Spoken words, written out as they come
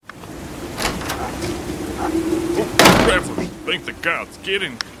Travelers, thank the gods. Get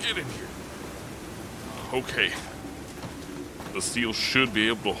in here. Okay. The seal should be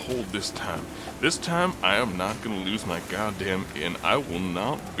able to hold this time. This time, I am not going to lose my goddamn inn. I will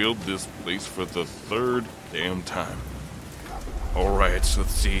not build this place for the third damn time. Alright, so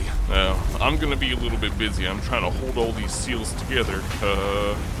let's see. I'm going to be a little bit busy. I'm trying to hold all these seals together.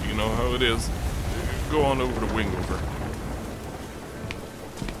 You know how it is. Go on over to Wingover.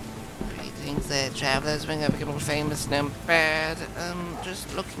 Greetings there, travelers. Wingover, famous, known bad.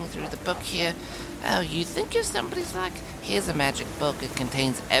 Just looking through the book here. Oh, you think you're somebody's like? Here's a magic book. It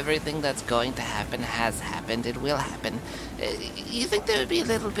contains everything that's going to happen, has happened, it will happen. You think there would be a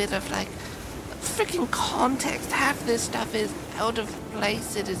little bit of, like, freaking context? Half this stuff is out of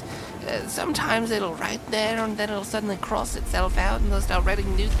place. It is, sometimes it'll write there, and then it'll suddenly cross itself out, and they'll start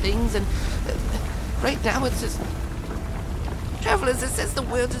writing new things, and right now it says, travelers, it says the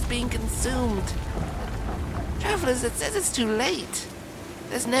world is being consumed. Travelers, it says it's too late.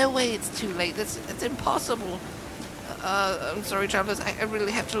 There's no way it's too late. It's impossible. I'm sorry, travelers. I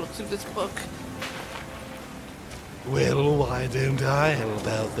really have to look through this book. Well, why don't I help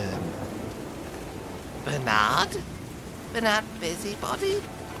out then? Bernard? Bernard Busybody?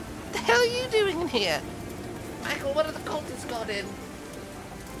 What the hell are you doing in here? Michael, what have the cultists got in?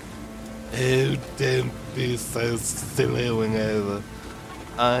 Oh, don't be so silly, Wingover.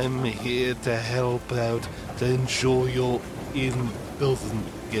 I'm here to help out, to ensure your inn doesn't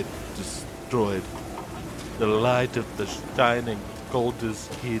get destroyed. The light of the shining god is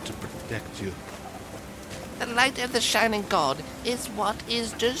here to protect you. The light of the shining god is what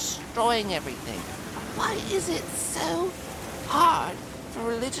is destroying everything. Why is it so hard for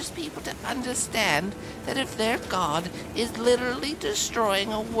religious people to understand that if their god is literally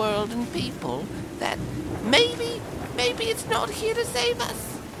destroying a world and people, that maybe it's not here to save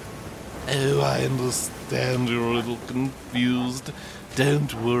us? Oh, I understand you're a little confused.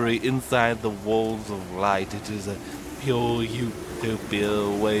 Don't worry, inside the walls of light it is a pure utopia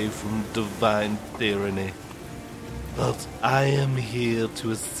away from divine tyranny. But I am here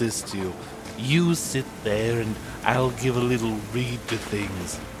to assist you. You sit there and I'll give a little read to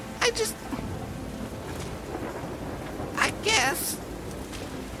things. I guess.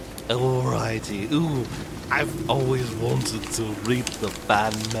 Alrighty. Ooh, I've always wanted to read the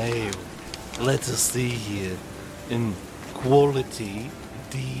fan mail. Let us see here. In quality,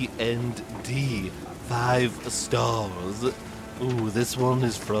 D&D, 5 stars. Ooh, this one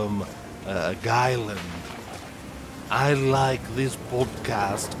is from Guyland. I like this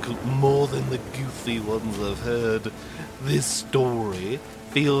podcast more than the goofy ones I've heard. This story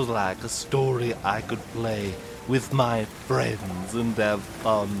feels like a story I could play with my friends and have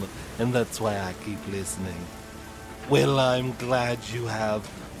fun, and that's why I keep listening. Well, I'm glad you have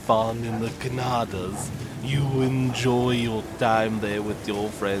fun in the Canadas. You enjoy your time there with your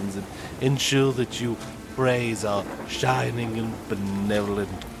friends and ensure that you praise our shining and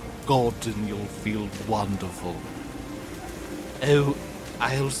benevolent God, and you'll feel wonderful. Oh,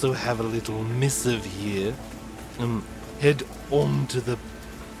 I also have a little missive here. Head on to the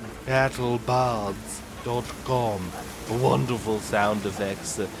battlebards.com for wonderful sound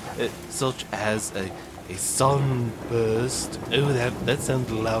effects, such as a sunburst. Oh, that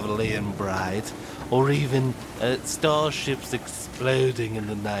sounds lovely and bright. Or even starships exploding in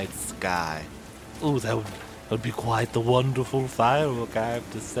the night sky. Oh, that would be quite the wonderful firework, I have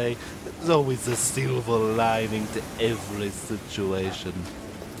to say. There's always a silver lining to every situation.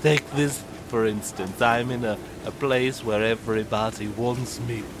 Take this, for instance. I'm in a place where everybody wants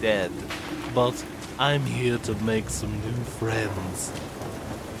me dead, but I'm here to make some new friends.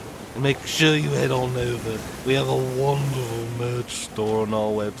 Make sure you head on over. We have a wonderful merch store on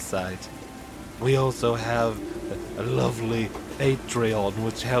our website. We also have a lovely Patreon,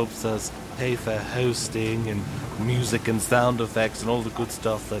 which helps us pay for hosting and music and sound effects and all the good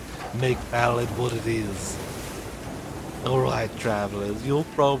stuff that make Ballad what it is. Alright, travelers, you're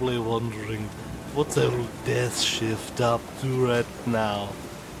probably wondering, what's old Death Shift up to right now?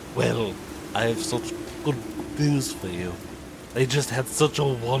 Well, I have such good news for you. They just had such a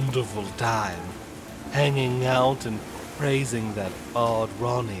wonderful time, hanging out and praising that bard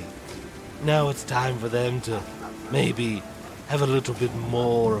Ronnie. Now it's time for them to maybe have a little bit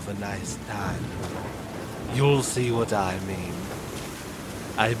more of a nice time. You'll see what I mean.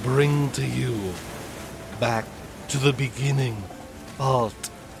 I bring to you Back to the Beginning, Part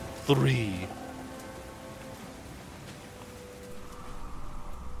 3.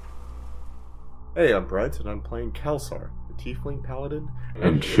 Hey, I'm Brett, and I'm playing Kelsar, the Tiefling Paladin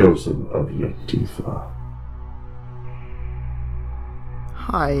and Chosen of Yetifa.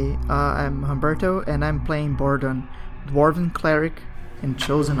 Hi, I'm Humberto, and I'm playing Bordon, Dwarven Cleric, and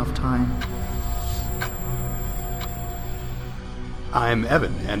Chosen of Time. I'm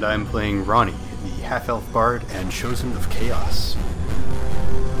Evan, and I'm playing Ronnie, the half-elf bard and Chosen of Chaos.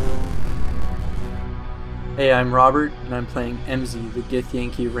 Hey, I'm Robert, and I'm playing MZ, the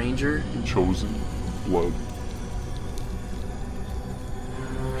Githyanki Ranger and Chosen blood.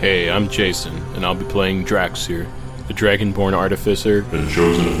 Hey, I'm Jason, and I'll be playing Draxir, the Dragonborn Artificer and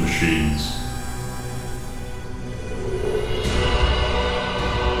Chosen of Machines.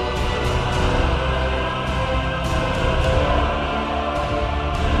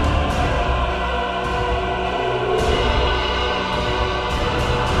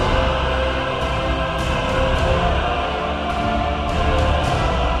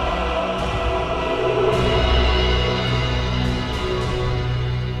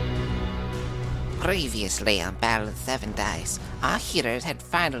 Previously on Battle of the Seven Dice, our heroes had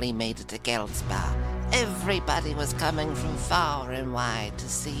finally made it to Geldspar. Everybody was coming from far and wide to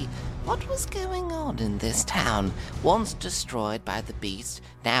see what was going on in this town. Once destroyed by the beast,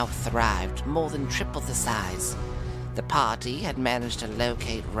 now thrived, more than triple the size. The party had managed to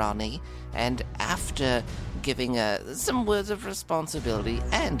locate Ronnie, and after giving some words of responsibility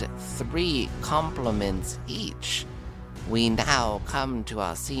and 3 compliments each, we now come to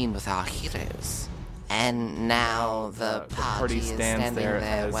our scene with our heroes. And now the party is stands there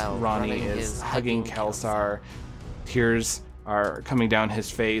as while Ronnie is hugging Kelsar. Tears are coming down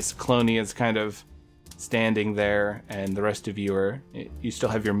his face. Cloney is kind of standing there, and the rest of you still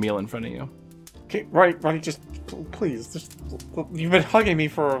have your meal in front of you. Okay, Ronnie, just please, you've been hugging me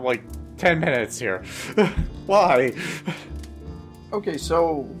for like 10 minutes here. Why? Okay,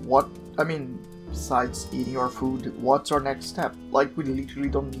 so besides eating our food, what's our next step? Like, we literally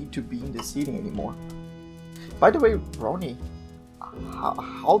don't need to be in this city anymore. By the way, Ronnie,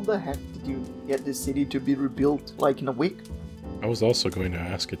 how the heck did you get this city to be rebuilt, like, in a week? I was also going to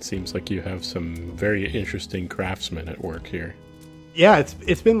ask, it seems like you have some very interesting craftsmen at work here. Yeah,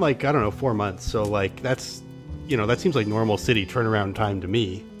 it's been like, I don't know, 4 months, so like that seems like normal city turnaround time to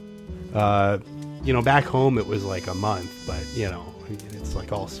me. Back home it was like a month, but it's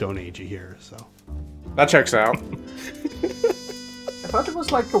like all Stone Agey here, so. That checks out. I thought it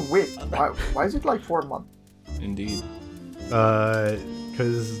was like a week. Why is it like 4 months? Indeed.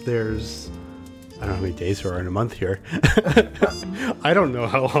 Because there's, I don't know how many days there are in a month here. I don't know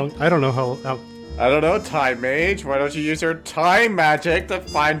how long. I don't know, Time Mage. Why don't you use your time magic to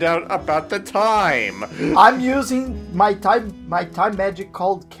find out about the time? I'm using my time magic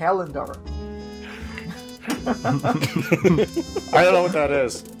called calendar. I don't know what that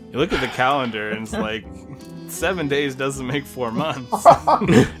is. You look at the calendar, and it's like 7 days doesn't make 4 months.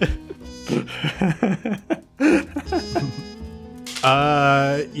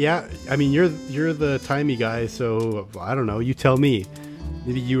 Yeah. I mean, you're the timey guy, so I don't know. You tell me.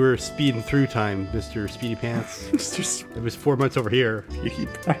 Maybe you were speeding through time, Mr. Speedy Pants. It was 4 months over here. Speedy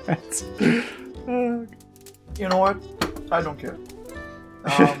Pants. You know what? I don't care.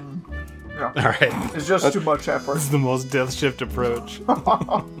 Yeah. All right. It's just too much effort. This is the most Death Shift approach.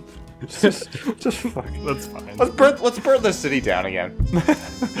 just fuck. That's fine. Let's burn this city down again.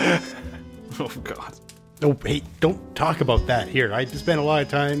 Oh God. Oh, hey, don't talk about that here. I spent a lot of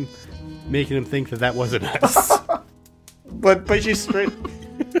time making him think that wasn't us. But you straight.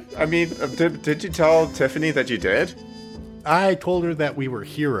 I mean, did you tell Tiffany that you did? I told her that we were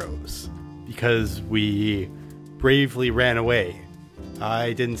heroes because we bravely ran away.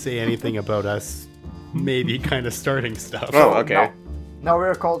 I didn't say anything about us maybe kind of starting stuff. Oh, okay. Now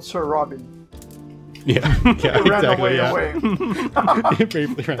we're called Sir Robin. Yeah, We exactly. ran away.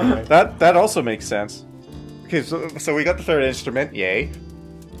 Bravely ran away. That also makes sense. Okay, so we got the third instrument, yay.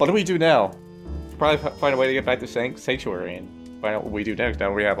 What do we do now? Probably find a way to get back to Sanctuary and find out what we do next.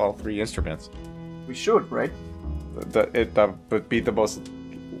 Now we have all 3 instruments. We should, right? That would be the most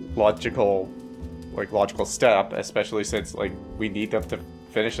logical step, especially since we need them to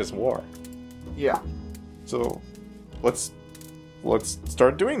finish this war. Yeah. So let's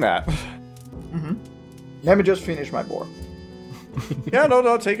start doing that. Mm-hmm. Let me just finish my boar. Yeah,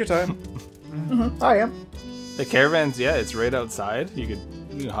 no, take your time. Mm-hmm. I am. The caravan's, it's right outside. You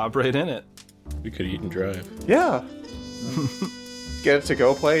can hop right in it. We could eat and drive. Yeah. Get a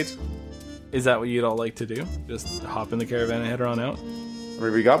to-go plate. Is that what you'd all like to do? Just hop in the caravan and head on out? I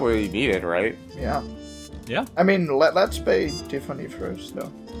mean, we got what we needed, right? Yeah. Yeah. I mean, let's pay Tiffany first,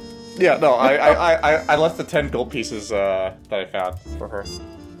 though. Yeah, no, I left the 10 gold pieces that I found for her.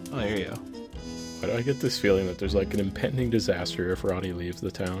 Oh, there you go. Why do I get this feeling that there's an impending disaster if Ronnie leaves the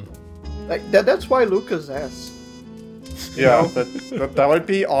town? That's why Lucas asked. Yeah, that would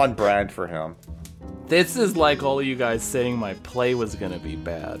be on brand for him. This is like all of you guys saying my play was gonna be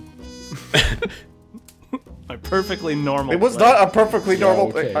bad. My perfectly normal. It was play. not a perfectly normal.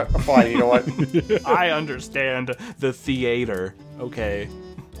 okay. Fine, you know what? I understand the theater. Okay.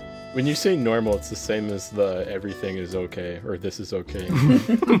 When you say normal, it's the same as the everything is okay or this is okay.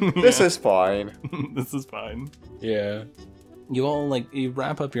 This is fine. This is fine. Yeah. You all you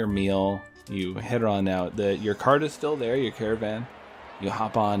wrap up your meal. You head on out. Your cart is still there. Your caravan. You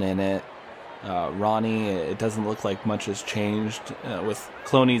hop on in it. Ronnie, it doesn't look like much has changed. With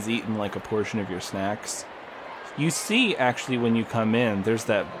Cloney's eaten like a portion of your snacks. You see, actually, when you come in, there's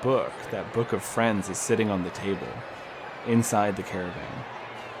that book. That book of friends is sitting on the table inside the caravan.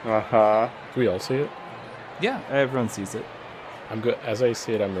 Uh-huh. Do we all see it? Yeah, everyone sees it. I'm good. As I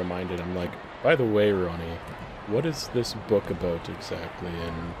see it, I'm reminded. I'm like, by the way, Ronnie, what is this book about exactly,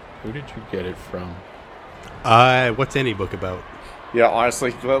 and who did you get it from? What's any book about? Yeah,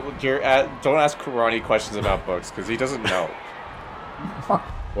 honestly, don't ask Ronnie questions about books, because he doesn't know.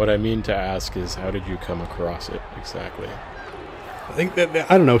 What I mean to ask is, how did you come across it exactly? I think that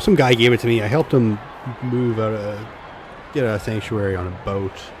I don't know. Some guy gave it to me. I helped him move get a sanctuary on a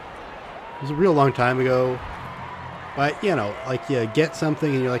boat. It was a real long time ago. But you get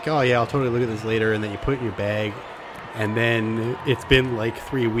something and you're like, oh yeah, I'll totally look at this later, and then you put it in your bag, and then it's been like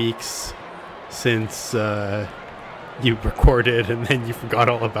 3 weeks since you recorded, and then you forgot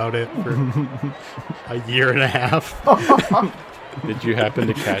all about it for a year and a half. Did you happen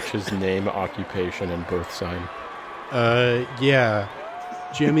to catch his name, occupation, and birth sign? Yeah.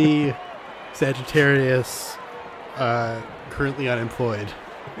 Jimmy, Sagittarius, currently unemployed.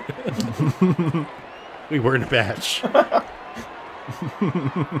 We were in a batch. All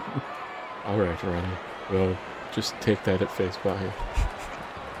right, Ronnie. Well, just take that at face value.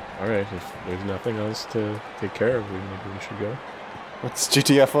 All right, if there's nothing else to take care of, maybe we should go. What's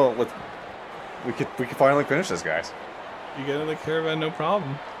GTFO? We could finally finish this, guys. You get in the caravan, no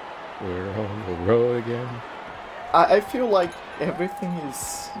problem. We're on the road again. I feel like everything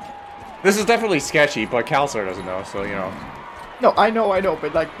is... This is definitely sketchy, but Kalsar doesn't know, so, you know. No, I know,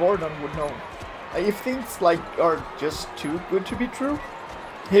 but like Borden would know. If things are just too good to be true,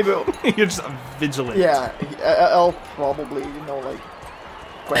 he will... You're just vigilant. Yeah, I'll probably,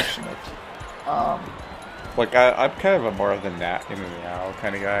 question it. I'm kind of a more than that in and out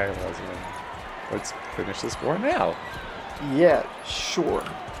kind of guy. Let's finish this war now. Yeah, sure.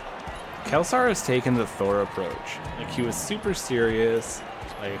 Kelsar has taken the Thor approach. He was super serious,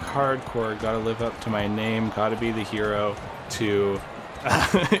 hardcore, gotta live up to my name, gotta be the hero, to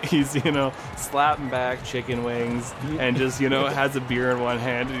he's, slapping back chicken wings and just, has a beer in one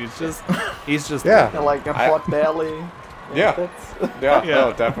hand, and he's just yeah. Like a pot belly. Yeah. Yeah,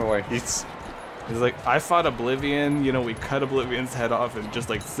 no, definitely. He's like, I fought Oblivion, we cut Oblivion's head off, and just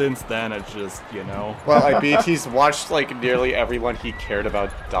since then it's just, Well, I mean, he's watched nearly everyone he cared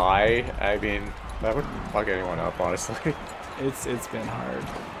about die. I mean, that would fuck anyone up, honestly. It's been hard.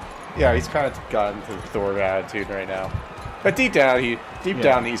 Yeah, he's kind of gotten to the Thor attitude right now. But deep down,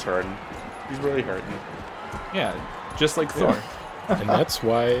 he's hurting. He's really hurting. Yeah, just like Thor. And that's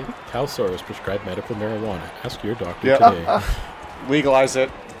why Kalsar is prescribed medical marijuana. Ask your doctor today. Legalize it.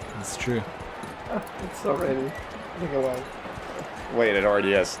 It's true. It's already legalized. Wait, it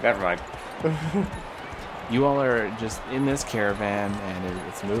already is. Never mind. You all are just in this caravan, and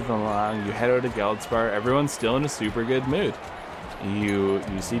it's moving along. You head out to Geldspar. Everyone's still in a super good mood. You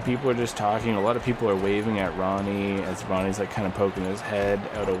see people are just talking. A lot of people are waving at Ronnie as Ronnie's kind of poking his head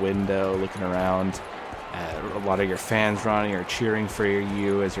out a window, looking around. A lot of your fans, Ronnie, are cheering for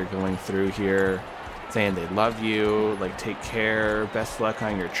you as you're going through here, saying they love you, take care, best luck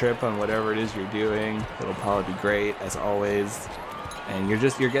on your trip, on whatever it is you're doing. It'll probably be great, as always. And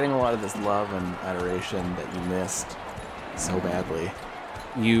you're getting a lot of this love and adoration that you missed so badly.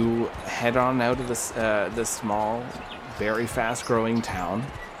 You head on out of this small, very fast-growing town.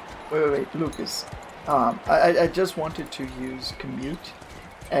 Wait, Lucas. I just wanted to use commute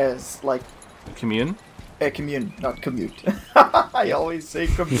as Commune? Commune, not commute. I always say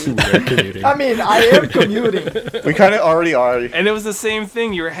commute. Commuting. I mean, I am commuting. We kind of already are. And it was the same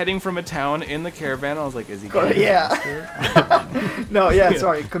thing. You were heading from a town in the caravan. I was like, is he going Yeah. No, yeah,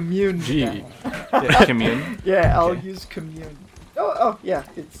 sorry. Commune. Gee. Yeah, commune? Yeah, I'll use commune. Oh, yeah.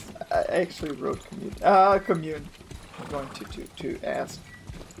 I actually wrote commune. Commune. I'm going to ask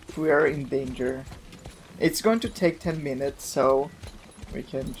if we are in danger. It's going to take 10 minutes, so we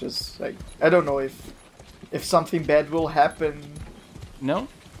can just, I don't know if something bad will happen. No.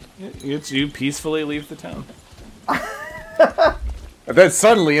 It's you peacefully leave the town. And then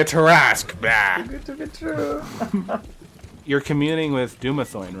suddenly a Tarask. Too good to be true. You're communing with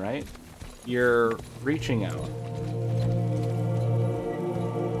Dumathoin, right? you're reaching out.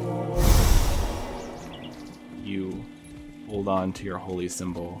 You hold on to your holy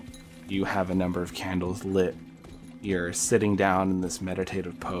symbol. You have a number of candles lit. You're sitting down in this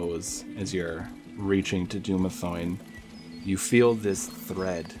meditative pose as you're reaching to Dumathoin. You feel this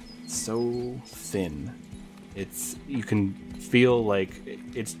thread so thin. You can feel like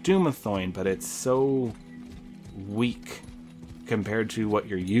it's Dumathoin, but it's so weak compared to what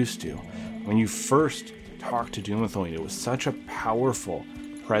you're used to. When you first talked to Dumathoin, it was such a powerful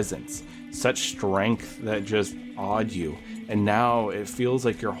presence, such strength that just awed you. And now it feels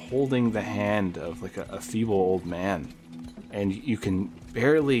like you're holding the hand of like a feeble old man. And you can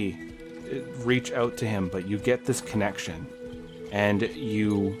barely reach out to him, but you get this connection. And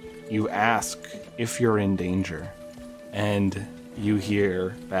you ask if you're in danger. And you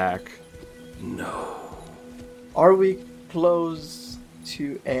hear back, no. Are we close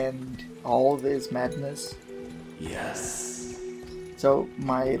to end all this madness? Yes. So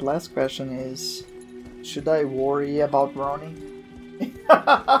my last question is, should I worry about Ronnie?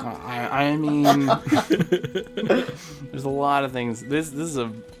 I mean, there's a lot of things. This is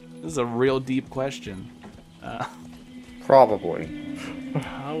a real deep question. Probably.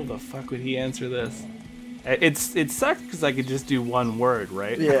 How the fuck would he answer this? It sucks because I could just do one word,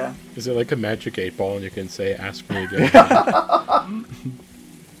 right? Yeah. Is it like a magic 8-ball and you can say, ask me again?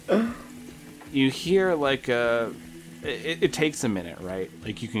 You hear like it takes a minute, right?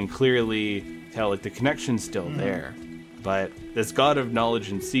 Like you can clearly tell like the connection's still there, but this god of knowledge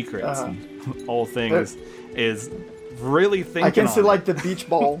and secrets and all things is really thinking. I can see on like it. the beach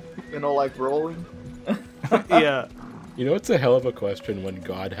ball, like rolling. Yeah. You know, it's a hell of a question when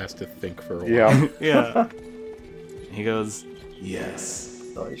God has to think for a while. Yeah. Yeah. He goes, yes.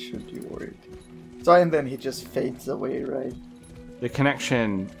 So I should be worried. So and then he just fades away, right? The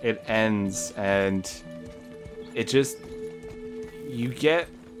connection, it ends, and it just, you get,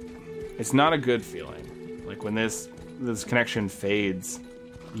 it's not a good feeling. Like when this connection fades,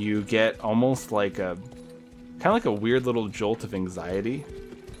 you get almost like kind of like a weird little jolt of anxiety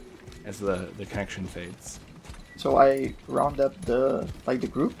as the connection fades. So I round up the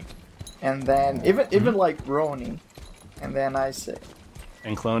group, and then even like Roni, and then I say,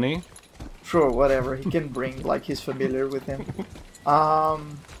 And Cloney? sure, whatever, he can bring like his familiar with him.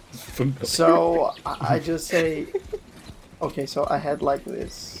 Familiar. So I just say, okay, so I had like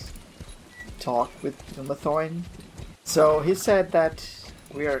this talk with Dumathoin. So he said that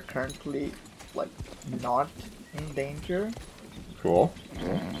we are currently like not in danger, Cool.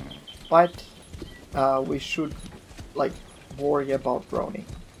 but we should like worry about Roni.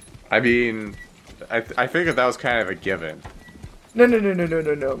 I mean, I figured that was kind of a given. No.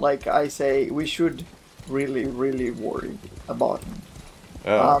 Like I say, we should really worry about him.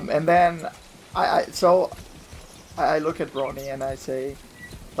 Oh. And then I look at Roni and I say,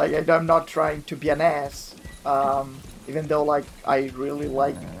 like, I'm not trying to be an ass, even though like I really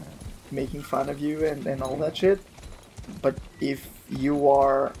like making fun of you and all that shit. But if you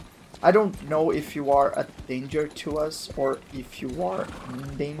are, I don't know if you are a danger to us or if you are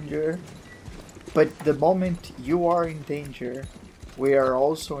in danger. But the moment you are in danger, we are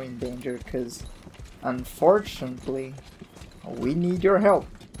also in danger because, unfortunately, we need your help.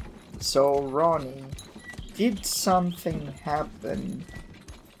 So, Ronnie, did something happen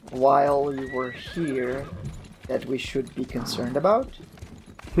while you were here that we should be concerned about?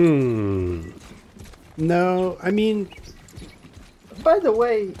 No, I mean... By the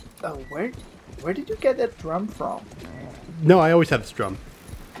way, where did you get that drum from? No, I always have this drum.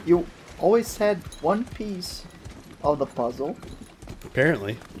 You always had one piece of the puzzle.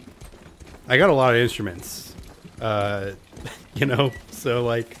 Apparently. I got a lot of instruments. So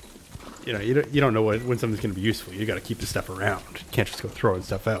like, you don't know when something's going to be useful. You got to keep the stuff around. You can't just go throwing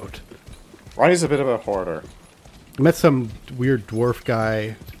stuff out. Ronnie's a bit of a hoarder. I met some weird dwarf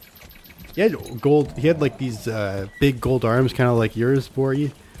guy. He had like these big gold arms, kind of like yours,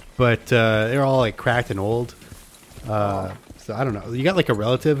 Bori, but they're all like cracked and old. So I don't know. You got like a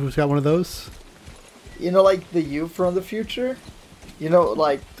relative who's got one of those? Like the you from the future?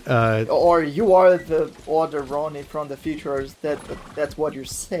 Or you are the other Ronnie from the future. That's what you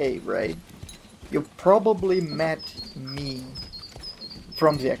say, right? You probably met me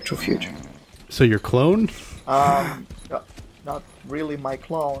from the actual future. So your clone? Not really my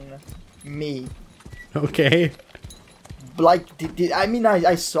clone. Me. Okay. Like,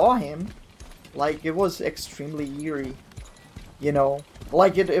 I saw him. Like, it was extremely eerie.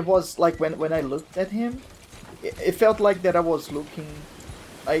 Like, it was like when I looked at him, it felt like that I was looking,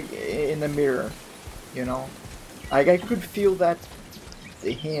 like, in a mirror. Like, I could feel that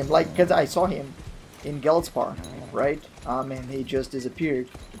him, like, because I saw him in Geldspar, right? And he just disappeared.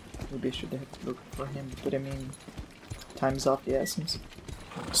 Maybe I should have looked for him, but I mean, time's of the essence.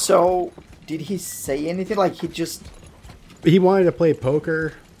 So, did he say anything? Like, He wanted to play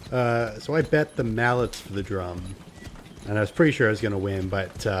poker, so I bet the mallets for the drum. And I was pretty sure I was going to win,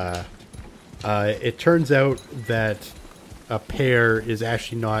 but it turns out that a pair is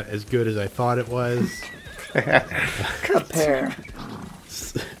actually not as good as I thought it was. A pair.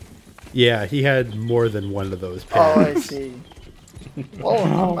 Yeah, he had more than one of those pairs. Oh, I see.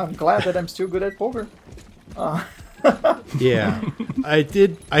 Well, I'm glad that I'm still good at poker. Yeah, I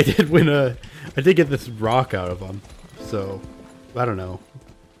did win I did get this rock out of him, so I don't know.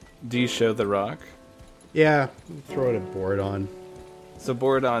 Do you show the rock? Yeah, throw it at Boredon. So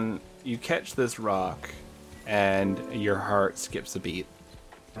Boredon, you catch this rock, and your heart skips a beat.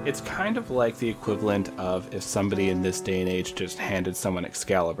 It's kind of like the equivalent of if somebody in this day and age just handed someone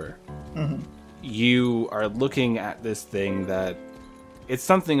Excalibur. Mm-hmm. You are looking at this thing that it's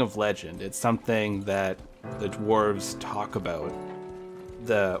something of legend. It's something that the dwarves talk about.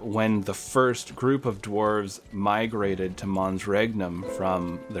 When the first group of dwarves migrated to Mons Regnum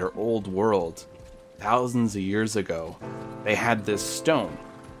from their old world thousands of years ago, they had this stone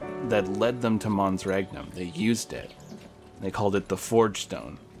that led them to Mons Regnum. They used it. They called it the Forge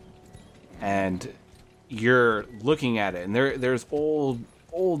Stone. And you're looking at it, and there's old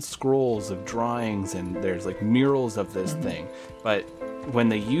scrolls of drawings, and there's like murals of this thing. But when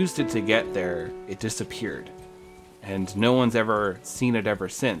they used it to get there, it disappeared. And no one's ever seen it ever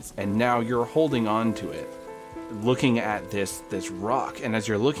since. And now you're holding on to it, looking at this rock. And as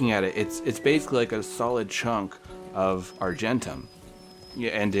you're looking at it, it's basically like a solid chunk of Argentum.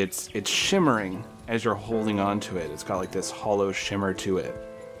 Yeah, and it's shimmering as you're holding on to it. It's got like this hollow shimmer to it.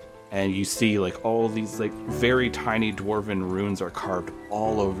 And you see like all these like very tiny dwarven runes are carved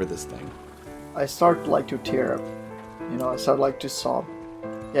all over this thing. I start like to tear up. I start like to sob.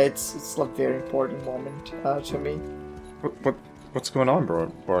 Yeah, it's a very important moment to me. What's going on,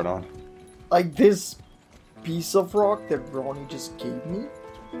 Boredon? Like this piece of rock that Ronnie just gave me,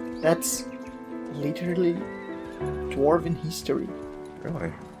 that's literally dwarven history.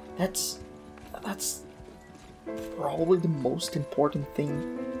 Really? That's probably the most important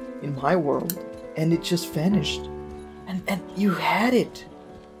thing in my world, and it just vanished. And you had it.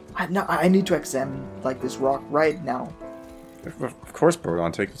 I need to examine like this rock right now. Of course,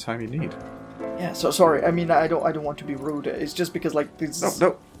 Boredon. Take the time you need. Yeah. So sorry. I mean, I don't want to be rude. It's just because like this is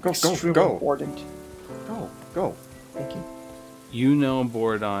extremely important. Go. Thank you. You know,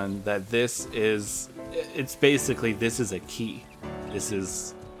 Boredon, that this is a key. This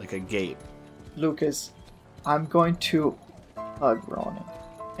is like a gate. Lucas, I'm going to hug Ronnie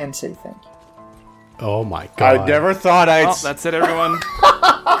and say thank you. Oh my god. I never thought I'd... Well, that's it, everyone.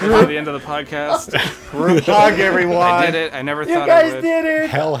 That's the end of the podcast. Hug, everyone. I did it. I never thought I would. You guys did it.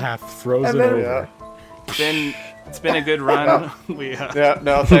 Hell hath frozen over. Yeah. It's been a good run.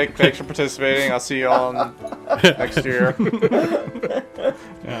 Thanks for participating. I'll see you all next year.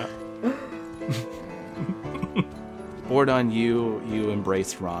 Yeah. Boredon, you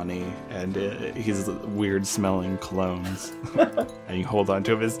embrace Ronnie and his weird smelling colognes, and you hold on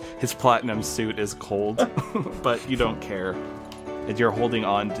to him. His platinum suit is cold, but you don't care. And you're holding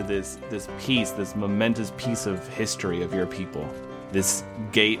on to this momentous piece of history of your people, this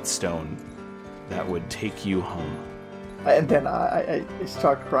gate stone that would take you home. And then I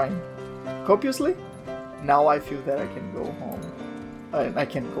start crying copiously. Now I feel that I can go home. I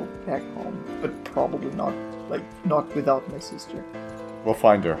can go back home, but probably not without my sister. We'll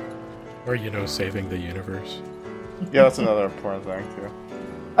find her. Or, saving the universe. Yeah, that's another important thing, too.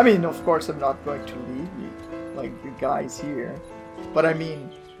 I mean, of course I'm not going to leave you guys here. But I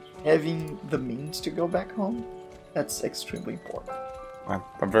mean, having the means to go back home, that's extremely important.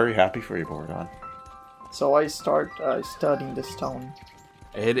 I'm very happy for you, Boredon. So I start studying the stone.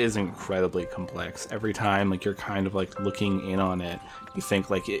 It is incredibly complex. Every time, you're kind of looking in on it, you think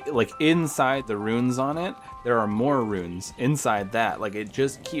inside the runes on it, there are more runes inside that. It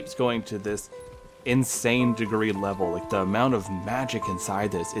just keeps going to this insane degree level. The amount of magic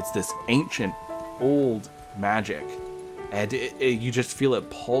inside this, it's this ancient, old magic, and you just feel it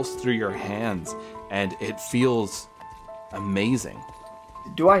pulse through your hands, and it feels amazing.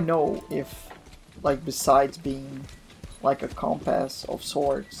 Do I know if, besides being a compass of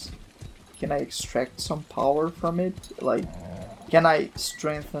sorts, can I extract some power from it? Can I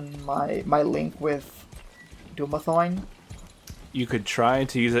strengthen my link with Dumathoin? You could try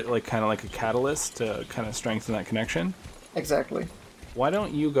to use it kind of like a catalyst to kind of strengthen that connection. Exactly. Why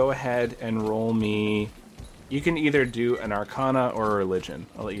don't you go ahead and roll me You can either do an Arcana or a Religion.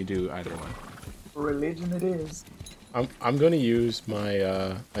 I'll let you do either one. Religion it is. I'm going to use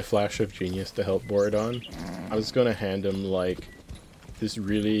my my Flash of Genius to help Borodon. I was going to hand him, like, this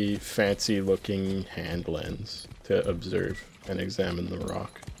really fancy-looking hand lens to observe and examine the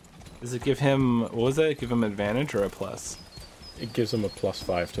rock. Does it give him, what was it? Give him advantage or a plus? It gives him a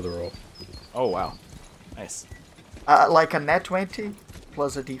 +5 to the roll. Oh, wow. Nice. Like a net 20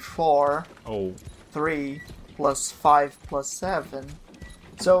 plus a d4. Oh. 3 plus 5 plus 7.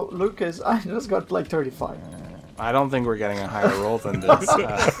 So, Lucas, I just got like 35. I don't think we're getting a higher roll than this.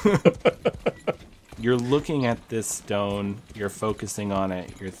 You're looking at this stone, you're focusing on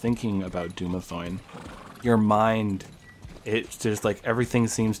it, you're thinking about Dumathoin. Your mind, it's just like everything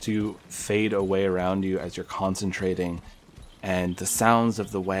seems to fade away around you as you're concentrating. And the sounds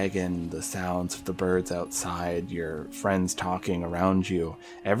of the wagon, the sounds of the birds outside, your friends talking around you,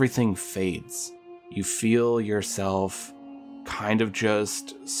 everything fades. You feel yourself kind of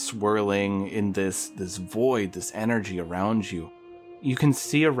just swirling in this void, this energy around you. You can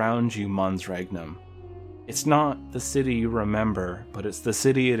see around you Mons Regnum. It's not the city you remember, but it's the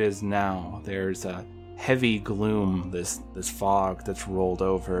city it is now. There's a heavy gloom, this fog that's rolled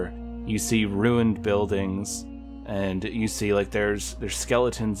over. You see ruined buildings, and you see like there's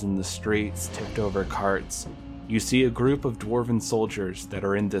skeletons in the streets, tipped over carts. You see a group of dwarven soldiers that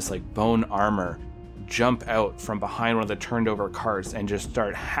are in this like bone armor jump out from behind one of the turned over carts and just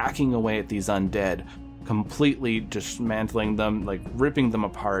start hacking away at these undead, completely dismantling them, like ripping them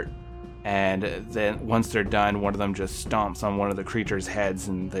apart. And then once they're done, one of them just stomps on one of the creatures' heads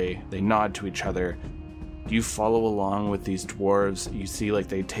and they nod to each other. You follow along with these dwarves. You see like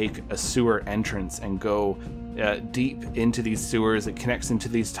they take a sewer entrance and go deep into these sewers. It connects into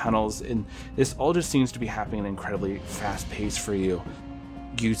these tunnels, and this all just seems to be happening at an incredibly fast pace for you.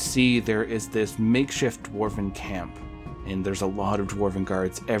 You see there is this makeshift dwarven camp, and there's a lot of dwarven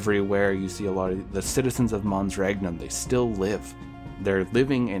guards everywhere. You see a lot of the citizens of Mons Regnum. They still live. They're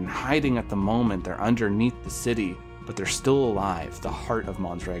living and hiding at the moment. They're underneath the city, but they're still alive, the heart of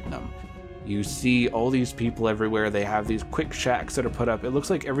Mons Regnum. You see all these people everywhere. They have these quick shacks that are put up. It looks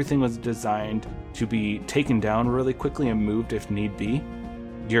like everything was designed to be taken down really quickly and moved if need be.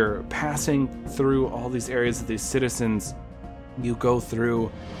 You're passing through all these areas of these citizens. You go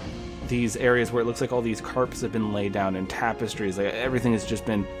through these areas where it looks like all these carpets have been laid down and tapestries. Like everything has just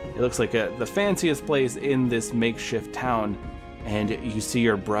been, it looks like the fanciest place in this makeshift town. And you see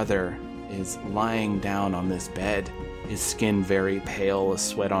your brother is lying down on this bed, his skin very pale, a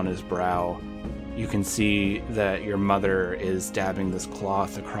sweat on his brow. You can see that your mother is dabbing this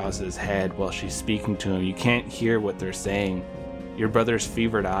cloth across his head while she's speaking to him. You can't hear what they're saying. Your brother's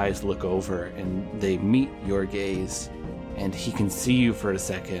fevered eyes look over and they meet your gaze. And he can see you for a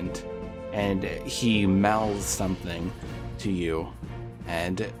second, and he mouths something to you,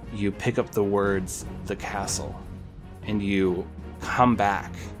 and you pick up the words, the castle, and you come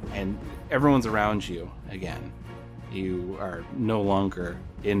back, and everyone's around you again. You are no longer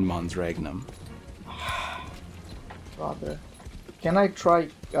in Mons Regnum. Father, can I try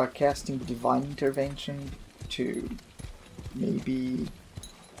casting Divine Intervention to maybe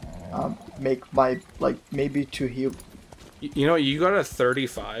make my, like, maybe to heal? You know, you got a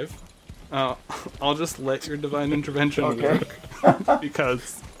 35. I'll just let your Divine Intervention work.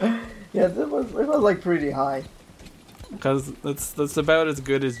 Because... Yeah, it was like pretty high. Because that's about as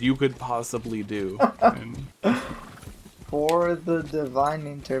good as you could possibly do. For the Divine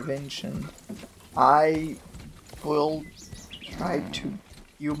Intervention, I will try to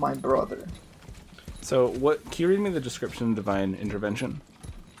heal my brother. So, can you read me the description of Divine Intervention?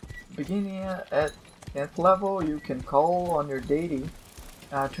 Beginning at 10th level, you can call on your deity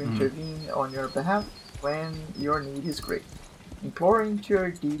to intervene on your behalf when your need is great. Imploring to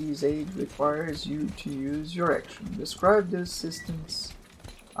your deity's aid requires you to use your action. Describe the assistance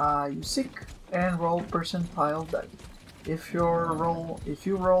you seek and roll percentile die. If you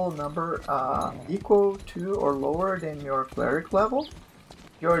roll a number equal to or lower than your cleric level,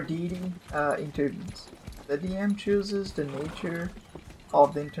 your deity intervenes. The DM chooses the nature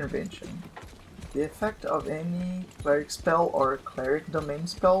of the intervention. The effect of any cleric spell or cleric domain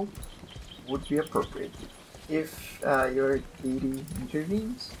spell would be appropriate. If your deity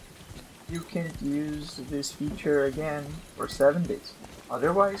intervenes, you can use this feature again for 7 days.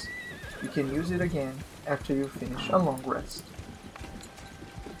 Otherwise, you can use it again after you finish a long rest.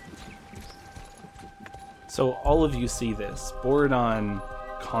 So all of you see this. Borodon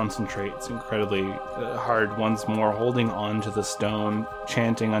concentrates incredibly hard once more, holding on to the stone,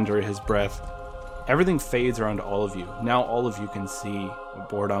 chanting under his breath. Everything fades around all of you. Now all of you can see what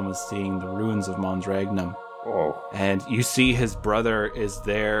Borodon was seeing, the ruins of Mons Regnum. Oh. And you see his brother is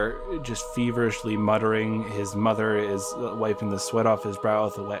there just feverishly muttering. His mother is wiping the sweat off his brow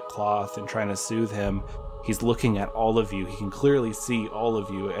with a wet cloth and trying to soothe him. He's looking at all of you. He can clearly see all of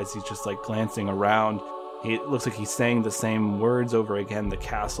you as he's just like glancing around. It looks like he's saying the same words over again, the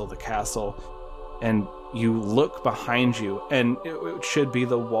castle, the castle. And you look behind you, and it should be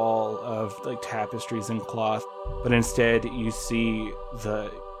the wall of like tapestries and cloth, but instead you see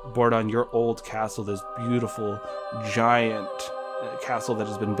the board on your old castle, this beautiful giant castle that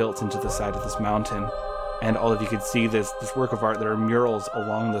has been built into the side of this mountain. And all of you can see this work of art. There are murals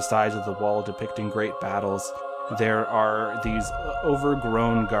along the sides of the wall depicting great battles. There are these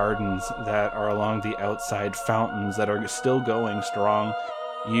overgrown gardens that are along the outside, fountains that are still going strong.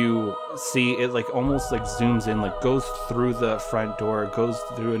 You see it like almost like zooms in, like goes through the front door, goes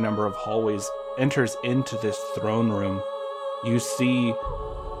through a number of hallways, enters into this throne room. You see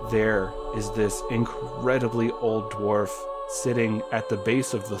there is this incredibly old dwarf sitting at the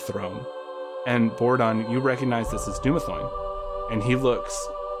base of the throne. And Bordon, you recognize this as Dumathoin. And he looks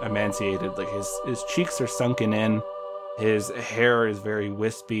emaciated, like his cheeks are sunken in, his hair is very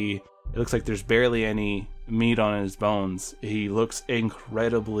wispy. It looks like there's barely any meat on his bones. He looks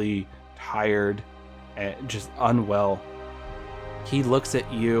incredibly tired and just unwell. He looks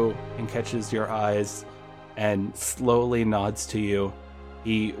at you and catches your eyes and slowly nods to you.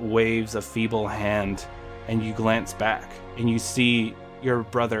 He waves a feeble hand and you glance back and you see your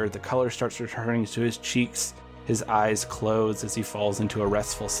brother. The color starts returning to his cheeks. His eyes close as he falls into a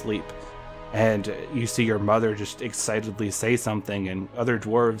restful sleep. And you see your mother just excitedly say something, and other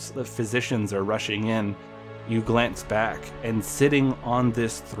dwarves, the physicians, are rushing in. You glance back, and sitting on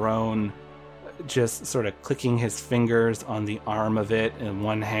this throne, just sort of clicking his fingers on the arm of it, and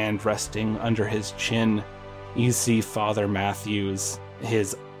one hand resting under his chin, you see Father Matthews.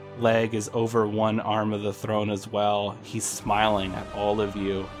 His leg is over one arm of the throne as well. He's smiling at all of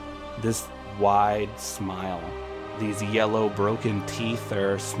you. This wide smile. These yellow broken teeth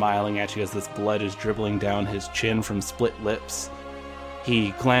are smiling at you as this blood is dribbling down his chin from split lips.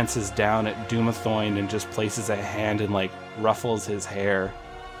 He glances down at Dumathoin and just places a hand and like ruffles his hair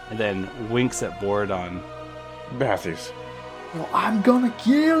and then winks at Bordon. Matthews. No, I'm gonna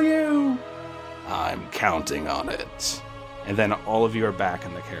kill you! I'm counting on it. And then all of you are back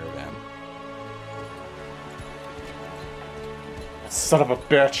in the caravan. Son of a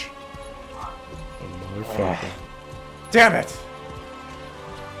bitch. Motherfucker. Damn it!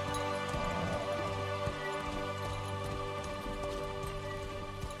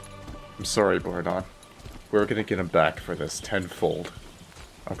 I'm sorry, Bordon. We're gonna get him back for this tenfold.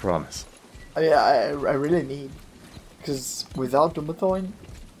 I promise. I really need. Because without Dumathoin,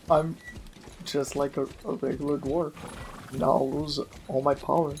 I'm just like a regular dwarf. And I'll lose all my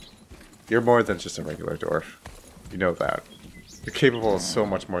powers. You're more than just a regular dwarf. You know that. You're capable of so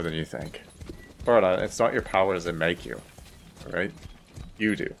much more than you think. Bordon, it's not your powers that make you. Alright?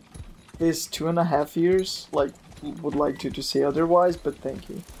 You do. These 2.5 years, like, would like to say otherwise, but thank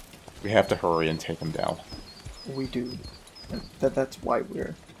you. We have to hurry and take him down. We do. That's why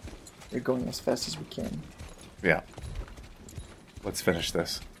we're going as fast as we can. Yeah. Let's finish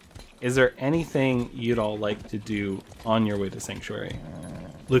this. Is there anything you'd all like to do on your way to Sanctuary?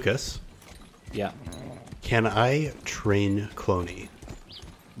 Lucas, Yeah. can I train Cloney?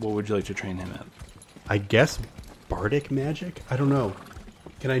 What would you like to train him at? I guess bardic magic? I don't know.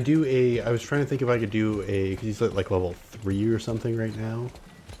 Can I do I was trying to think if I could do because he's at like level 3 or something right now.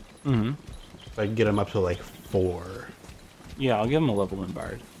 Mm-hmm. If I can get him up to like 4. Yeah, I'll give him a level in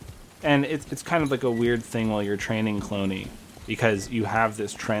Bard. And it's kind of like a weird thing while you're training Cloney, because you have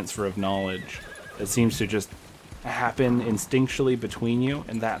this transfer of knowledge that seems to just happen instinctually between you,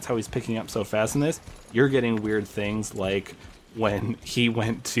 and that's how he's picking up so fast in this. You're getting weird things like when he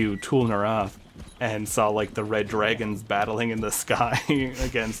went to Tul Narath and saw like the red dragons battling in the sky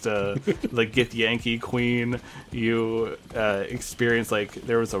against the Githyanki queen. You experienced like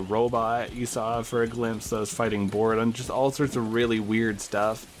there was a robot you saw for a glimpse that was fighting Bordon, just all sorts of really weird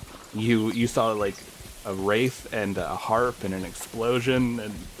stuff. You saw like a wraith and a harp and an explosion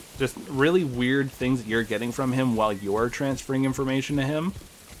and just really weird things that you're getting from him while you're transferring information to him.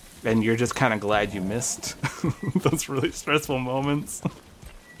 And you're just kind of glad you missed those really stressful moments.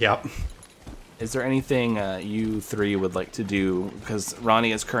 Yep. Is there anything you three would like to do? Because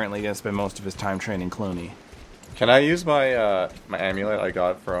Ronnie is currently going to spend most of his time training Cloney. Can I use my my amulet I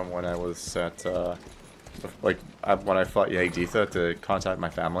got from when I was at when I fought Yagditha to contact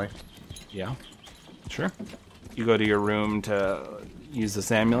my family? Yeah, sure. You go to your room to use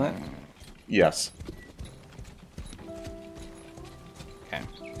this amulet? Yes. Okay.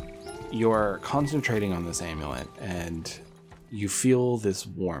 you're concentrating on this amulet, and you feel this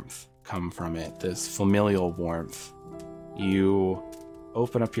warmth come from it, this familial warmth. You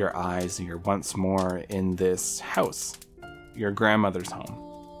open up your eyes, and you're once more in this house, your grandmother's home.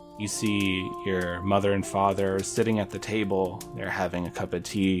 You see your mother and father sitting at the table. They're having a cup of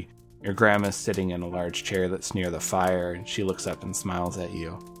tea. Your grandma's sitting in a large chair that's near the fire, and she looks up and smiles at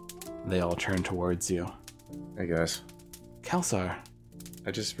you. They all turn towards you. Hey guys. Kelsar. I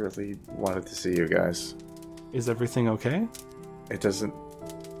just really wanted to see you guys. Is everything okay? It doesn't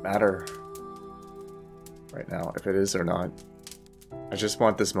matter right now if it is or not. I just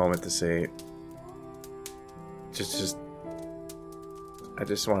want this moment to say, I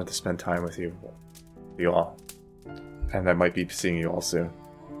just wanted to spend time with you all. And I might be seeing you all soon.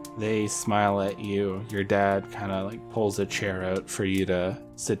 They smile at you. Your dad kind of like pulls a chair out for you to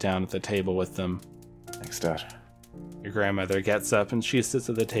sit down at the table with them. Thanks, Dad. Your grandmother gets up and she sits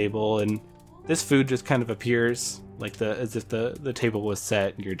at the table, and this food just kind of appears like as if the table was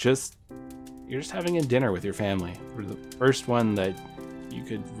set. You're just having a dinner with your family. For the first one that you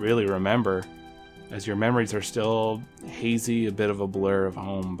could really remember, as your memories are still hazy, a bit of a blur of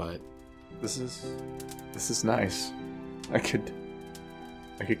home, but this is nice. I could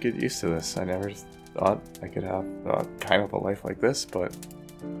get used to this. I never thought I could have kind of a life like this, but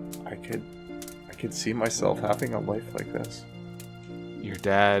I could see myself having a life like this. Your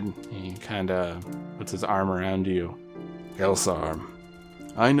dad, he kind of puts his arm around you. Kelsar,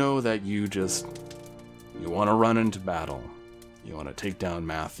 I know that you want to run into battle. You want to take down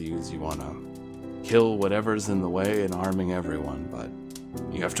Matthews. You want to kill whatever's in the way and arming everyone, but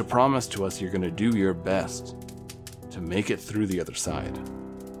you have to promise to us you're going to do your best to make it through the other side.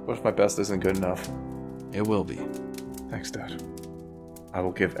 What if my best isn't good enough? It will be. Thanks, Dad. I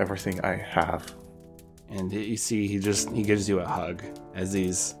will give everything I have. And you see, he gives you a hug as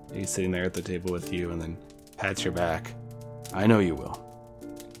he's sitting there at the table with you, and then pats your back. I know you will.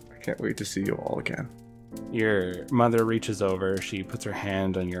 I can't wait to see you all again. Your mother reaches over. She puts her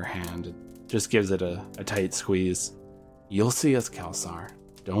hand on your hand and just gives it a tight squeeze. You'll see us, Kelsar.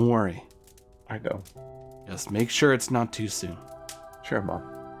 Don't worry. I know. Just make sure it's not too soon. Sure, Mom.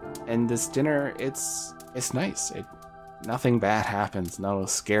 And this dinner, it's nice. Nothing bad happens. No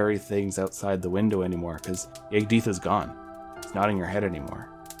scary things outside the window anymore, because Yegdith is gone. It's not in your head anymore.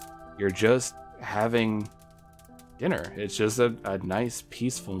 You're just having dinner. It's just a nice,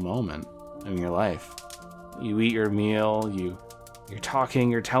 peaceful moment in your life. You eat your meal, you're talking,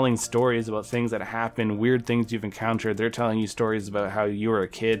 you're telling stories about things that happen, weird things you've encountered. They're telling you stories about how you were a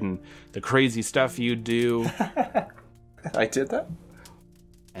kid and the crazy stuff you do. I did that?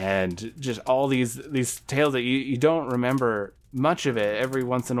 And just all these tales that you don't remember much of it. Every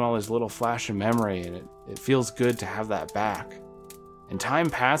once in a while there's a little flash of memory, and it feels good to have that back. And time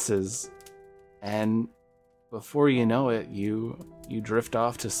passes, and before you know it, you drift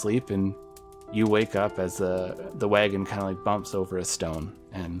off to sleep, and you wake up as the wagon kind of like bumps over a stone,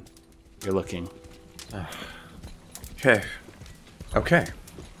 and you're looking. Okay.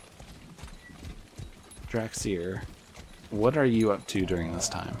 Draxier, what are you up to during this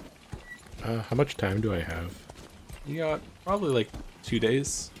time? How much time do I have? You got probably like 2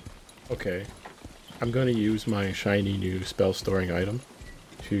 days. Okay. I'm going to use my shiny new spell storing item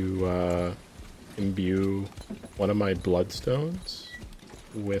to imbue one of my bloodstones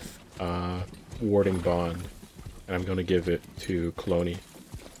with warding bond, and I'm going to give it to Cloney.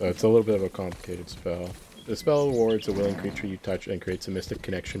 So it's a little bit of a complicated spell. The spell wards a willing creature you touch and creates a mystic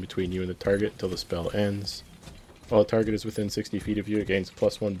connection between you and the target until the spell ends. While the target is within 60 feet of you, it gains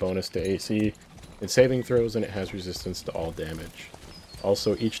 +1 bonus to AC in saving throws, and it has resistance to all damage.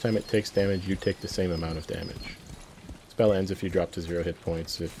 Also, each time it takes damage, you take the same amount of damage. Spell ends if you drop to 0 hit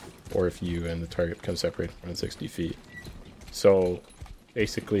points, or if you and the target become separated around 60 feet. So,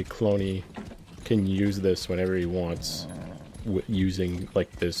 basically, Cloney can use this whenever he wants, using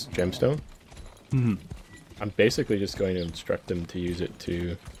like this gemstone. Mm-hmm. I'm basically just going to instruct him to use it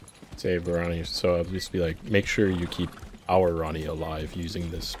to save Ronnie. So I'll just be like, make sure you keep our Ronnie alive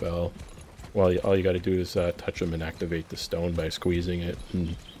using this spell. Well, all you got to do is touch him and activate the stone by squeezing it,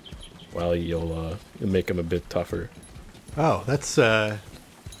 and you'll make him a bit tougher. Oh, that's I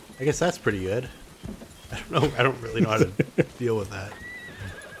guess that's pretty good. I don't know. I don't really know how to deal with that.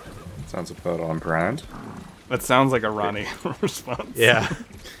 Sounds about on brand. That sounds like a Ronnie response. Yeah.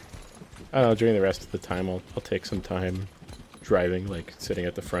 I don't know, during the rest of the time, I'll take some time driving, like sitting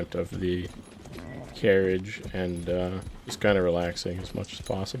at the front of the carriage and just kind of relaxing as much as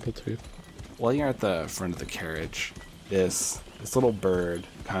possible too. While you're at the front of the carriage, this little bird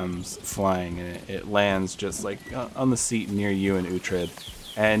comes flying, and it lands just like on the seat near you and Uhtred,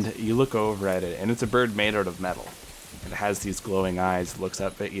 And you look over at it, and it's a bird made out of metal. It has these glowing eyes, looks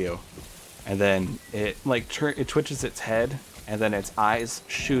up at you. And then it it twitches its head, and then its eyes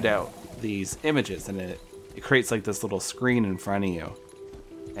shoot out these images, and it creates like this little screen in front of you.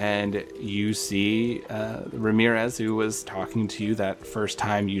 And you see Ramirez, who was talking to you that first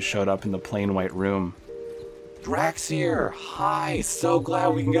time you showed up in the plain white room. Drax here. Hi, so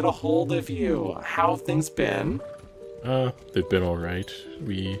glad we can get a hold of you. How have things been? They've been alright.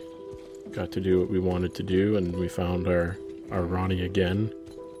 We got to do what we wanted to do, and we found our Ronnie again.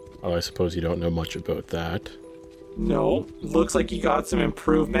 Oh, I suppose you don't know much about that. No, looks like you got some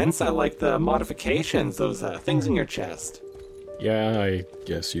improvements. I like the modifications, those things in your chest. Yeah, I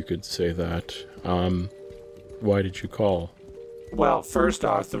guess you could say that. Why did you call? Well, first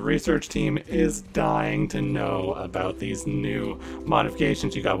off, the research team is dying to know about these new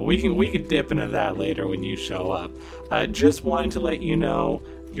modifications you got, but we can dip into that later when you show up. Just wanted to let you know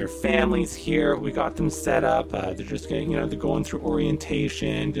your family's here. We got them set up. They're just getting, they're going through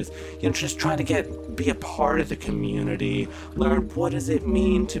orientation, just trying to be a part of the community, learn what does it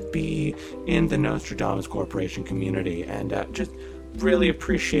mean to be in the Nostradamus Corporation community, and just really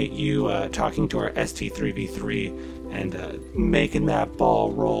appreciate you talking to our ST3V3 and making that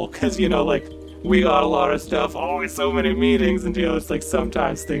ball roll, because we got a lot of stuff, always so many meetings, and it's like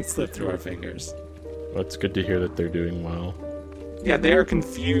sometimes things slip through our fingers. Well, it's good to hear that they're doing well. Yeah, they are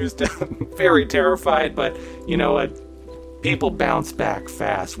confused, very terrified, but people bounce back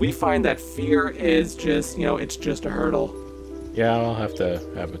fast. We find that fear is just, it's just a hurdle. Yeah, I'll have to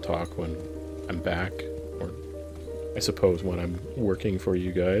have a talk when I'm back, or I suppose when I'm working for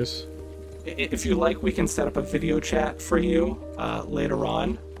you guys. If you like, we can set up a video chat for you later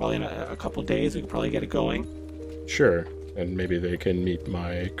on. Probably in a couple days, we can probably get it going. Sure, and maybe they can meet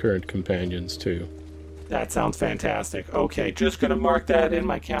my current companions too. That sounds fantastic. Okay, just gonna mark that in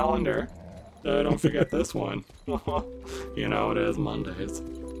my calendar. Don't forget this one. It is Mondays.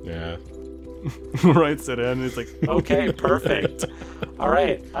 Yeah. Writes it in. It's like, okay, perfect. All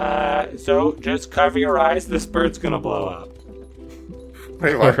right. So just cover your eyes. This bird's gonna blow up.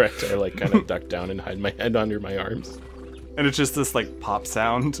 Wait, all right. I kind of duck down and hide my head under my arms, and it's just this pop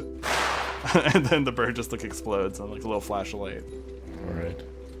sound, and then the bird just explodes on a little flash of light. All right.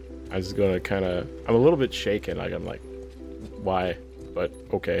 I was gonna I'm a little bit shaken. I'm like, why? But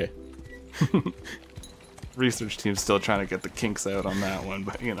okay. Research team's still trying to get the kinks out on that one,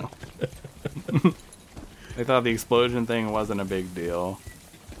 but they thought the explosion thing wasn't a big deal.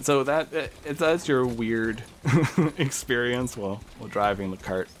 So that's your weird experience while driving the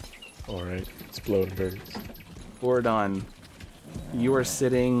cart. All right, exploding birds. Bourdon, you are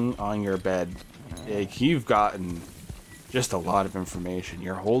sitting on your bed. You've gotten just a lot of information.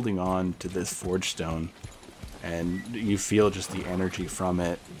 You're holding on to this forge stone, and you feel just the energy from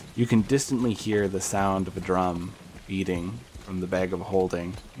it. You can distantly hear the sound of a drum beating from the bag of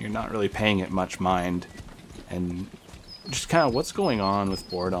holding. You're not really paying it much mind, and just what's going on with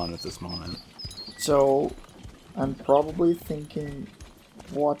Bourdon at this moment? So, I'm probably thinking,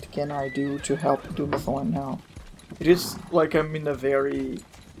 what can I do to help Doomthorn now? It is like I'm in a very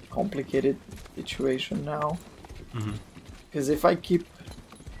complicated situation now. Mm-hmm. Because if I keep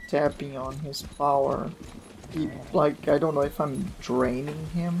tapping on his power, I don't know if I'm draining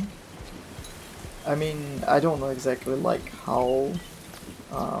him. I mean, I don't know exactly how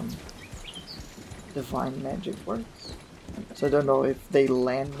divine magic works. So I don't know if they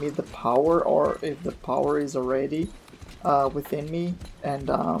lend me the power or if the power is already within me and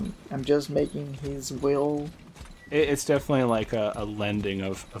I'm just making his will. It's definitely like a lending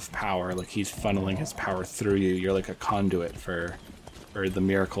of power, like he's funneling his power through you. You're like a conduit for the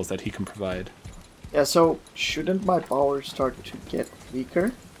miracles that he can provide. Yeah, so shouldn't my powers start to get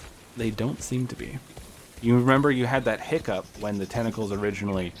weaker? They don't seem to be. You remember you had that hiccup when the tentacles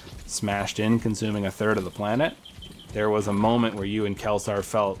originally smashed in, consuming a third of the planet? There was a moment where you and Kelsar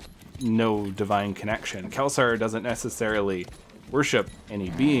felt no divine connection. Kelsar doesn't necessarily worship any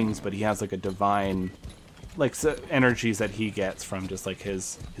beings, but he has a divine energies that he gets from just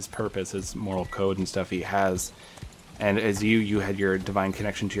his purpose, his moral code and stuff he has. And as you had your divine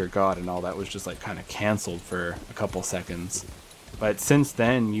connection to your god, and all that was just kind of canceled for a couple seconds. But since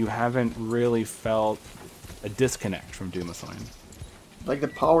then, you haven't really felt a disconnect from Doomthorn. The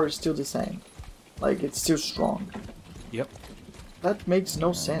power is still the same. It's still strong. Yep. That makes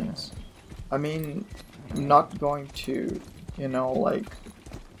no sense. I mean, I'm not going to,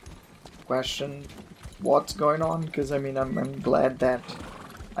 question what's going on, because I'm glad that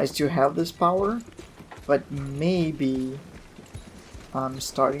I still have this power, but maybe I'm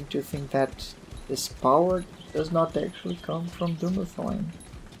starting to think that this power does not actually come from Doomthorn.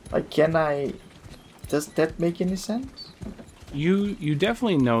 Like, does that make any sense? You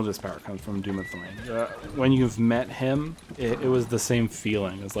definitely know this power comes from Dumathoin. When you've met him, it was the same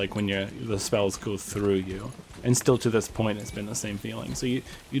feeling. It's like when the spells go through you. And still to this point, it's been the same feeling. So you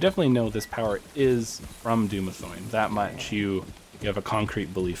definitely know this power is from Dumathoin. That much you have a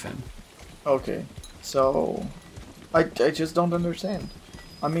concrete belief in. Okay, so I just don't understand.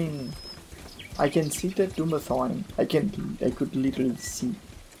 I mean, I can see that Dumathoin. I could literally see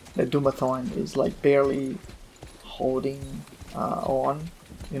that Dumathoin is like barely holding on.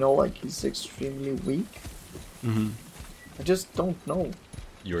 You know, like he's extremely weak. Mm-hmm. I just don't know.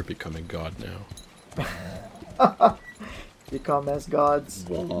 You're becoming God now. Become as gods.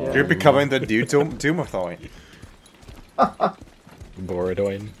 Yeah. You're becoming the new Dumathoin.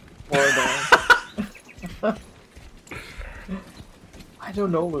 Borodoin. I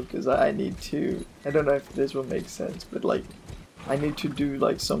don't know, Lucas. I need to. I don't know if this will make sense, but like, I need to do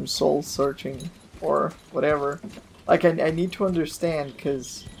like some soul searching or whatever. Like, I need to understand,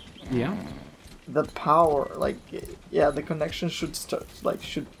 because yeah, the power, like, yeah, the connection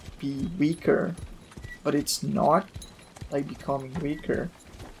should be weaker, but it's not like becoming weaker.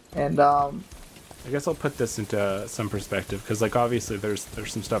 And I guess I'll put this into some perspective, because like obviously there's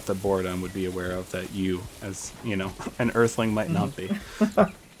some stuff that Borodon would be aware of that you, as you know, an Earthling might not be.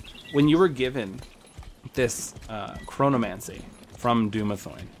 When you were given this chronomancy from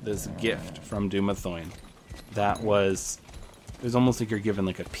Dumathoin, this gift from Dumathoin, it was almost like you're given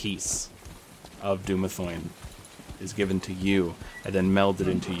like a piece of Dumathoin is given to you and then melded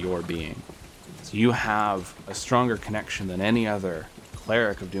into your being. So you have a stronger connection than any other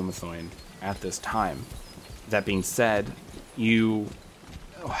cleric of Dumathoin at this time. That being said, you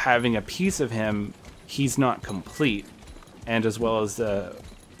having a piece of him, he's not complete, and as well as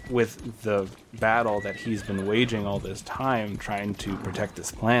with the battle that he's been waging all this time trying to protect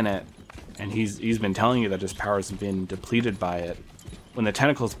this planet, and he's been telling you that his powers have been depleted by it. When the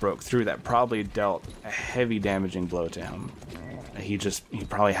tentacles broke through, that probably dealt a heavy damaging blow to him. He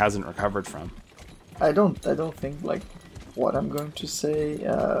probably hasn't recovered from. I don't think like what I'm going to say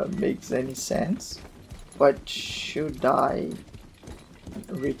makes any sense. But should I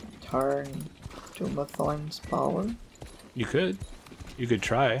return Dumathoin's power? You could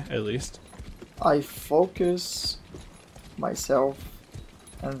try at least. I focus myself,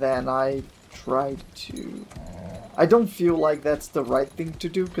 and then I try to. I don't feel like that's the right thing to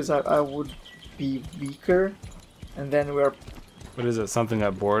do, because I would be weaker, and then we're. What is it? Something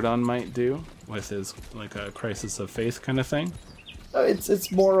that Borodon might do with his like a crisis of faith kind of thing?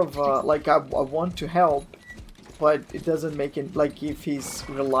 It's more of a, like I want to help, but it doesn't make it like if he's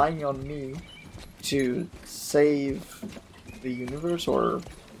relying on me to save the universe or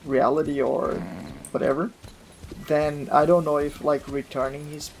reality or whatever, then I don't know if like returning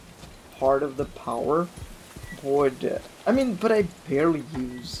his part of the power would. I mean, but I barely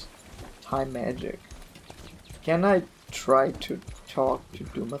use time magic. Can I try to talk to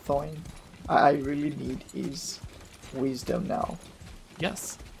Dumathoin? I really need his wisdom now.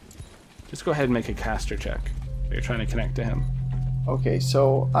 Yes. Just go ahead and make a caster check. You're trying to connect to him. Okay,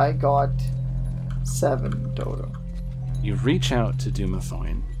 so I got 7 total. You reach out to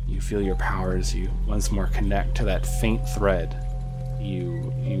Dumathoin. You feel your powers. You once more connect to that faint thread.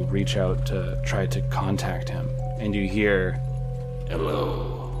 You reach out to try to contact him, and you hear,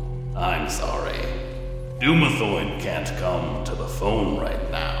 "Hello. I'm sorry. Dumathoin can't come to the phone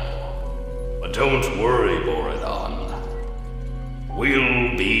right now. But don't worry, Borodon.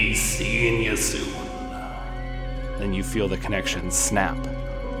 We'll be seeing you soon." Then you feel the connection snap.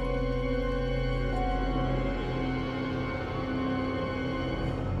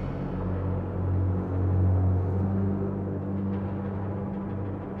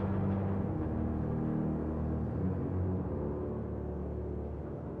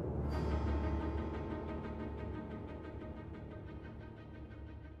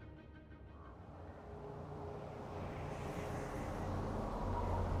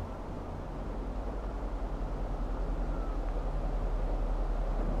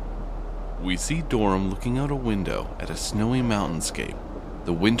 We see Dorum looking out a window at a snowy mountainscape.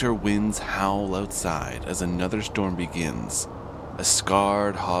 The winter winds howl outside as another storm begins. A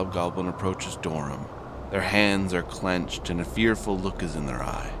scarred hobgoblin approaches Dorum. Their hands are clenched and a fearful look is in their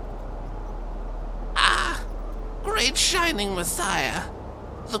eye. Ah, great shining Messiah.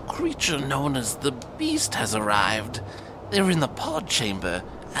 The creature known as the Beast has arrived. They're in the pod chamber,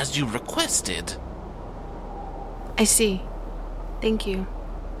 as you requested. I see. Thank you.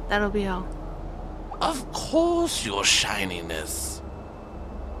 That'll be all. Of course, your shininess.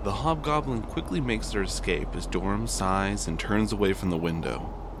 The hobgoblin quickly makes their escape as Dorum sighs and turns away from the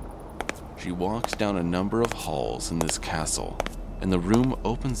window. She walks down a number of halls in this castle, and the room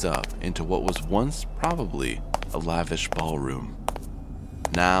opens up into what was once probably a lavish ballroom.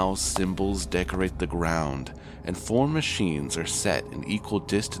 Now symbols decorate the ground, and 4 machines are set in equal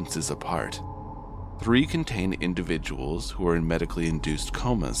distances apart. 3 contain individuals who are in medically induced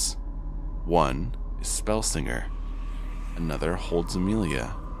comas. 1 is Spellsinger, another holds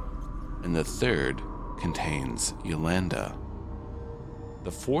Amelia, and the 3rd contains Yolanda. The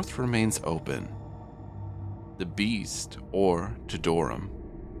 4th remains open. The beast, or, to Dorum,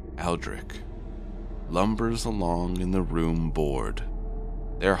 Aldrich, lumbers along in the room bored.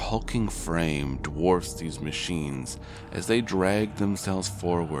 Their hulking frame dwarfs these machines as they drag themselves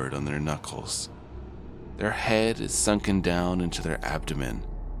forward on their knuckles. Their head is sunken down into their abdomen,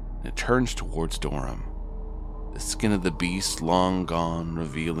 and it turns towards Dorum. The skin of the beast long gone,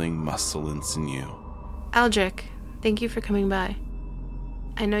 revealing muscle and sinew. Aldrich, thank you for coming by.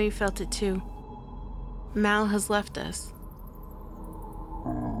 I know you felt it too. Mal has left us.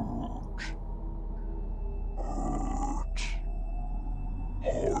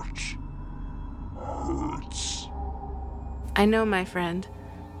 Hurts. I know, my friend.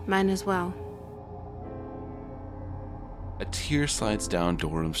 Mine as well. A tear slides down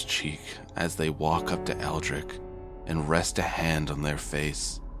Dorum's cheek as they walk up to Aldrich and rest a hand on their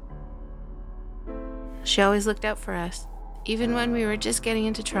face. She always looked out for us. Even when we were just getting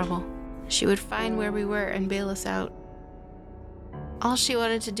into trouble, she would find where we were and bail us out. All she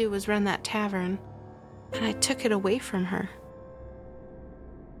wanted to do was run that tavern, and I took it away from her.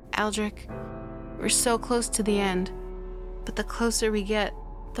 Aldrich, we're so close to the end, but the closer we get,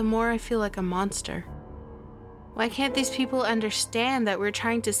 the more I feel like a monster. Why can't these people understand that we're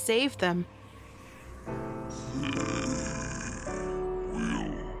trying to save them?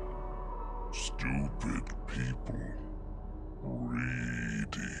 Stupid people.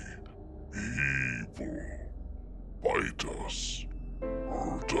 Greedy. Evil. Bite us.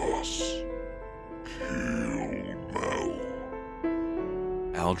 Hurt us. Kill Mel.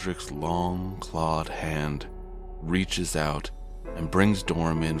 Aldrich's long, clawed hand reaches out and brings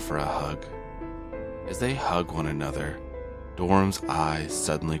Dorum in for a hug. As they hug one another, Dorum's eyes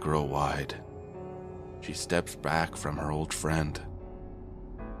suddenly grow wide. She steps back from her old friend.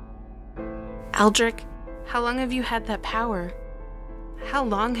 Aldrich, how long have you had that power? How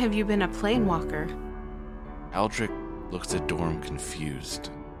long have you been a planewalker? Aldrich looks at Dorum confused.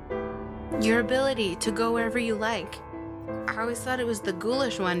 Your ability to go wherever you like. I always thought it was the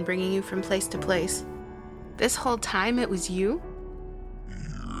ghoulish one bringing you from place to place. This whole time it was you?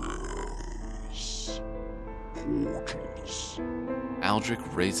 Yes. Portals. Aldrich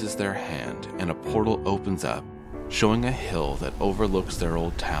raises their hand and a portal opens up, showing a hill that overlooks their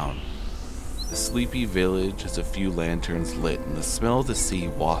old town. The sleepy village has a few lanterns lit and the smell of the sea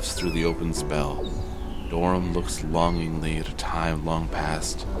wafts through the open spell. Dorum looks longingly at a time long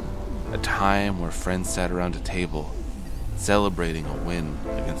past, a time where friends sat around a table, celebrating a win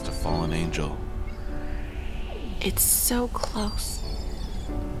against a fallen angel. It's so close,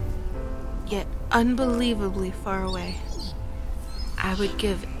 yet unbelievably far away. I would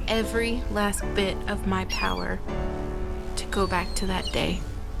give every last bit of my power to go back to that day,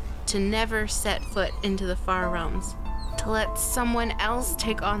 to never set foot into the far realms, to let someone else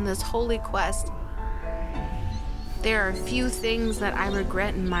take on this holy quest. There are few things that I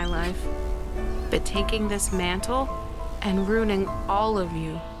regret in my life, but taking this mantle and ruining all of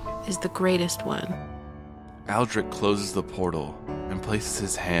you is the greatest one. Aldrich closes the portal and places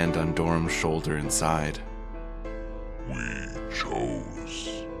his hand on Dorum's shoulder inside. We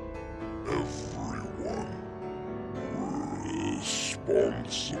chose everyone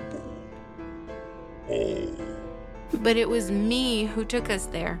responsible. All. But it was me who took us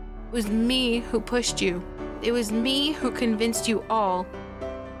there. It was me who pushed you. It was me who convinced you all.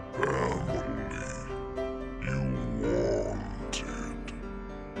 Family. You wanted.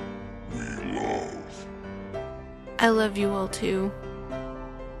 We love. I love you all too.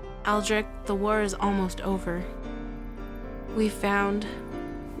 Aldrich, the war is almost over. We found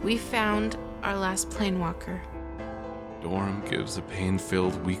our last planewalker. Dorum gives a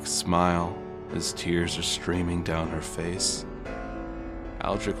pain-filled, weak smile as tears are streaming down her face.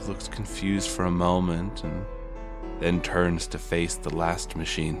 Aldrich looks confused for a moment and then turns to face the last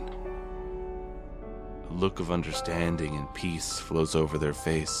machine. A look of understanding and peace flows over their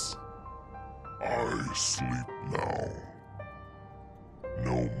face. I sleep now.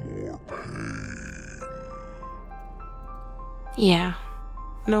 No more pain. Yeah,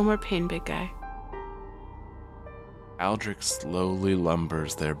 no more pain, big guy. Aldrich slowly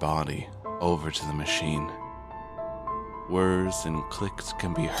lumbers their body over to the machine. Whirs and clicks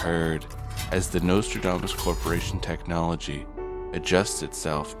can be heard as the Nostradamus Corporation technology adjusts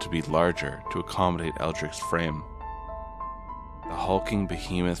itself to be larger to accommodate Eldric's frame. The hulking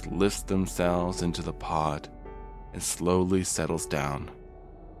behemoth lifts themselves into the pod and slowly settles down.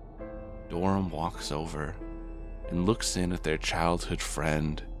 Dorum walks over and looks in at their childhood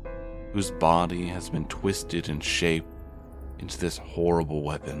friend, whose body has been twisted and shaped into this horrible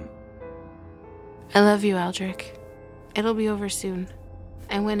weapon. I love you, Eldric. It'll be over soon.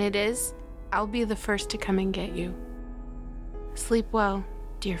 And when it is, I'll be the first to come and get you. Sleep well,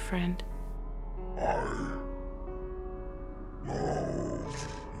 dear friend. I love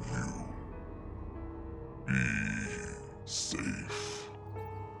you. Be safe.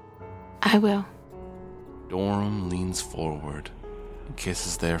 I will. Dorum leans forward and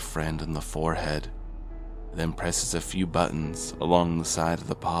kisses their friend on the forehead, then presses a few buttons along the side of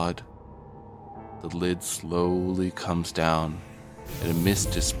the pod. The lid slowly comes down, and a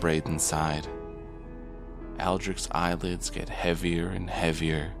mist is sprayed inside. Aldrich's eyelids get heavier and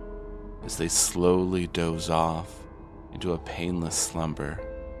heavier as they slowly doze off into a painless slumber,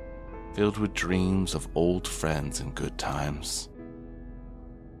 filled with dreams of old friends and good times.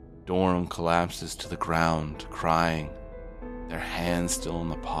 Dorum collapses to the ground, crying, their hands still on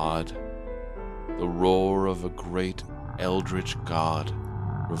the pod. The roar of a great eldritch god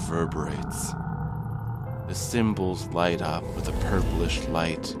reverberates. The symbols light up with a purplish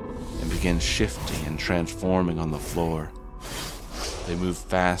light and begin shifting and transforming on the floor. They move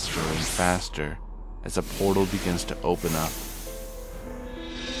faster and faster as a portal begins to open up.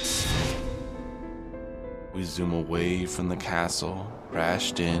 We zoom away from the castle,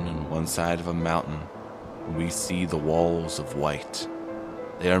 crashed in on one side of a mountain, and we see the walls of white.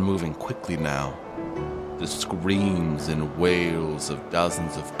 They are moving quickly now. The screams and wails of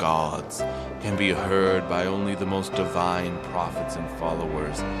dozens of gods can be heard by only the most divine prophets and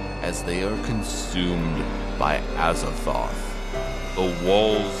followers as they are consumed by Azathoth. The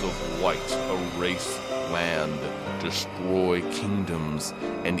walls of white erase land, destroy kingdoms,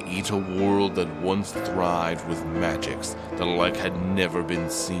 and eat a world that once thrived with magics the like had never been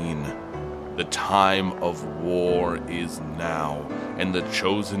seen. The time of war is now, and the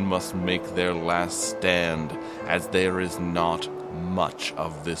chosen must make their last stand, as there is not much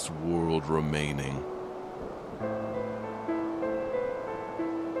of this world remaining.